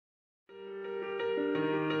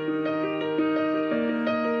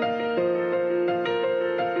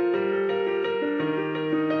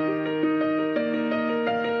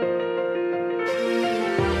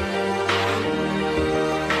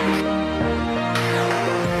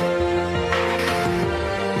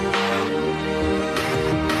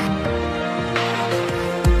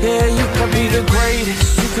be the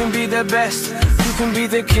greatest, you can be the best. You can be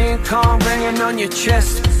the King Kong banging on your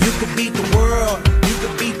chest. You can beat the world, you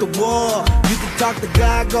can beat the war. You can talk to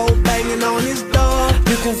God, go banging on his door.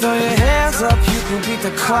 You can throw your hands up, you can beat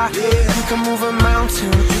the clock. You can move a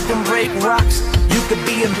mountain, you can break rocks. You can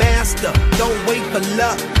be a master, don't wait for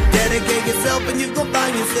luck. Dedicate yourself and you gon'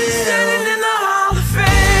 find yourself standing in the Hall of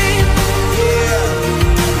Fame. Yeah.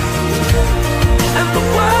 And the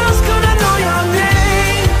world's gonna know your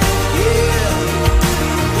name. Yeah.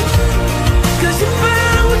 Cause you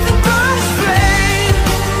burn with the brightest flame.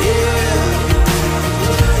 Yeah.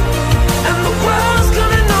 And the world's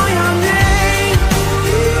gonna know your name.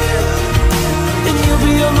 Yeah. And you'll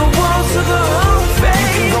be on the walls of the Hall of Fame. You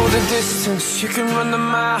can go the distance, you can run the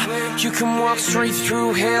mile. You can walk straight through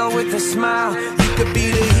hell with a smile. You could be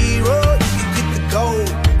the hero, you can get the gold.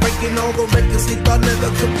 Breaking all the records they thought never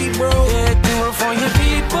could be broke. Yeah, do it for your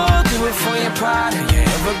people, do it for your pride. Are you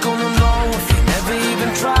ever gonna know if you never even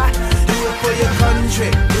try? Do it for your country,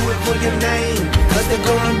 do it for your name. Cause there's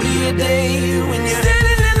gonna be a day when you're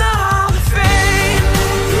standing in the Hall of Fame.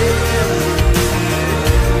 Yeah.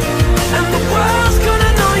 And the world's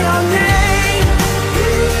gonna know your name.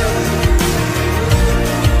 Yeah.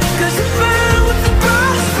 Cause you burn with the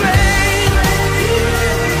brightest flame. Yeah.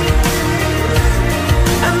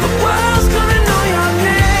 And the world's gonna know your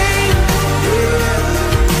name.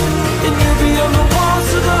 Yeah. And you'll be on the walls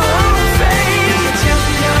of the Hall of Fame. Be a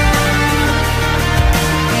champion.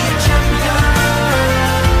 Be a champion.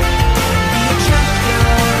 Be a champion.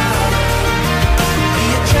 Be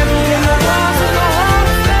a champion. On the walls of the Hall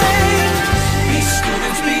of Fame. Be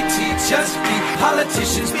students, be teachers, be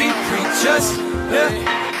politicians, be preachers.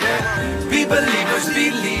 Be believers, be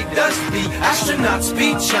leaders, be astronauts,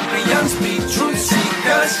 be champions, be truth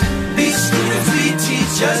seekers. Be students, be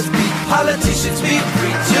teachers, be politicians, be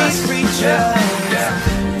preachers.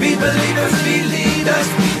 Be believers, be leaders,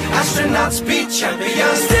 be astronauts, be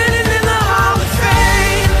champions. Standing in the Hall of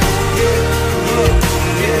Fame.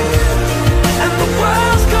 And the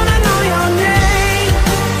world's gonna know your name.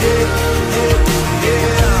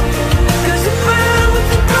 Cause you burn with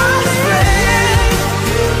the brightest flame.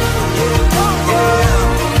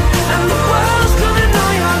 And the world's gonna know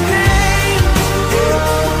your name.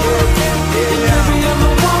 And you'll be on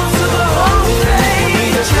the walls of the Hall of Fame. You can be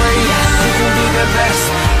the greatest, you can be the best.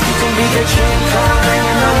 You can be the King Kong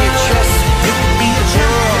banging on your chest. You can be the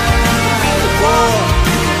hero, you can be the war.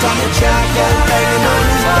 You can talk to God, go banging on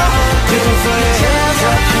his door. You can throw your hands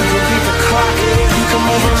up, you can beat the clock. You can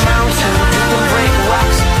move a mountain, you can break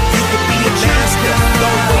rocks. You can be a master,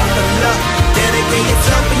 don't wait for luck. Dedicate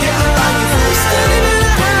yourself and you can find yourself Standing in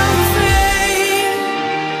the Hall of Fame.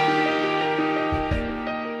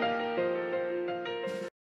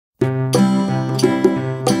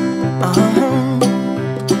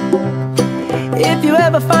 If you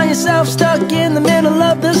ever find yourself stuck in the middle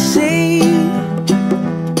of the sea,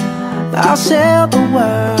 I'll sail the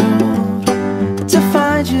world to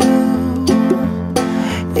find you.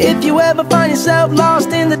 If you ever find yourself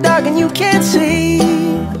lost in the dark and you can't see,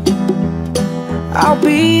 I'll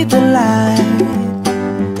be the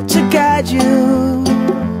light to guide you.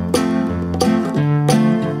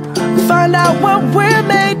 Find out what we're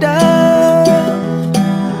made of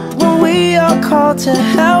when we are called to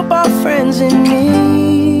help our friends in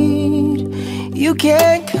need. You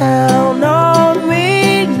can count on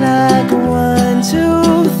me like 1,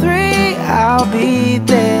 2, 3, I'll be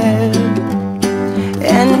there.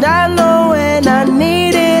 And I know when I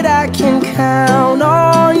need it, I can count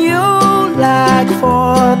on you like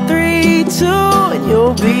 4, 3, 2, and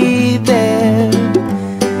you'll be there.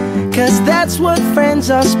 Cause that's what friends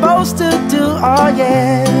are supposed to do, oh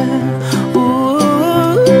yeah. Ooh,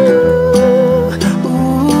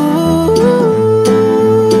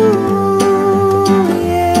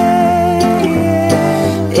 yeah,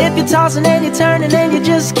 yeah. If you're tossing and you're turning and you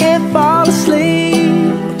just can't fall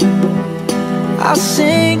asleep, I'll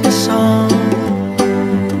sing a song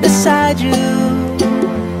beside you.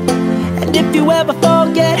 And if you ever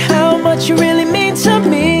forget how much you really mean to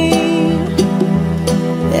me,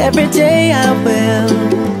 every day I will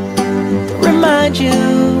remind you.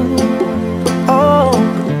 Oh,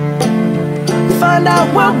 find out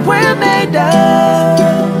what we're made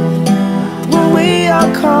of when we are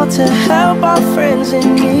called to help our friends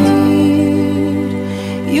in need.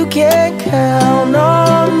 You can count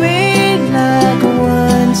on me like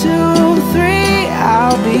 1, 2, 3,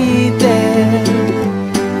 I'll be there.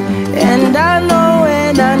 And I know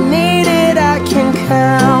when I need it, I can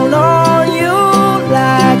count on you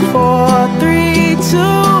like 4, 3, 2,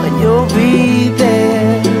 and you'll be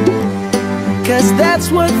there. Cause that's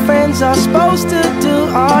what friends are supposed to do,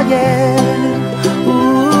 oh yeah.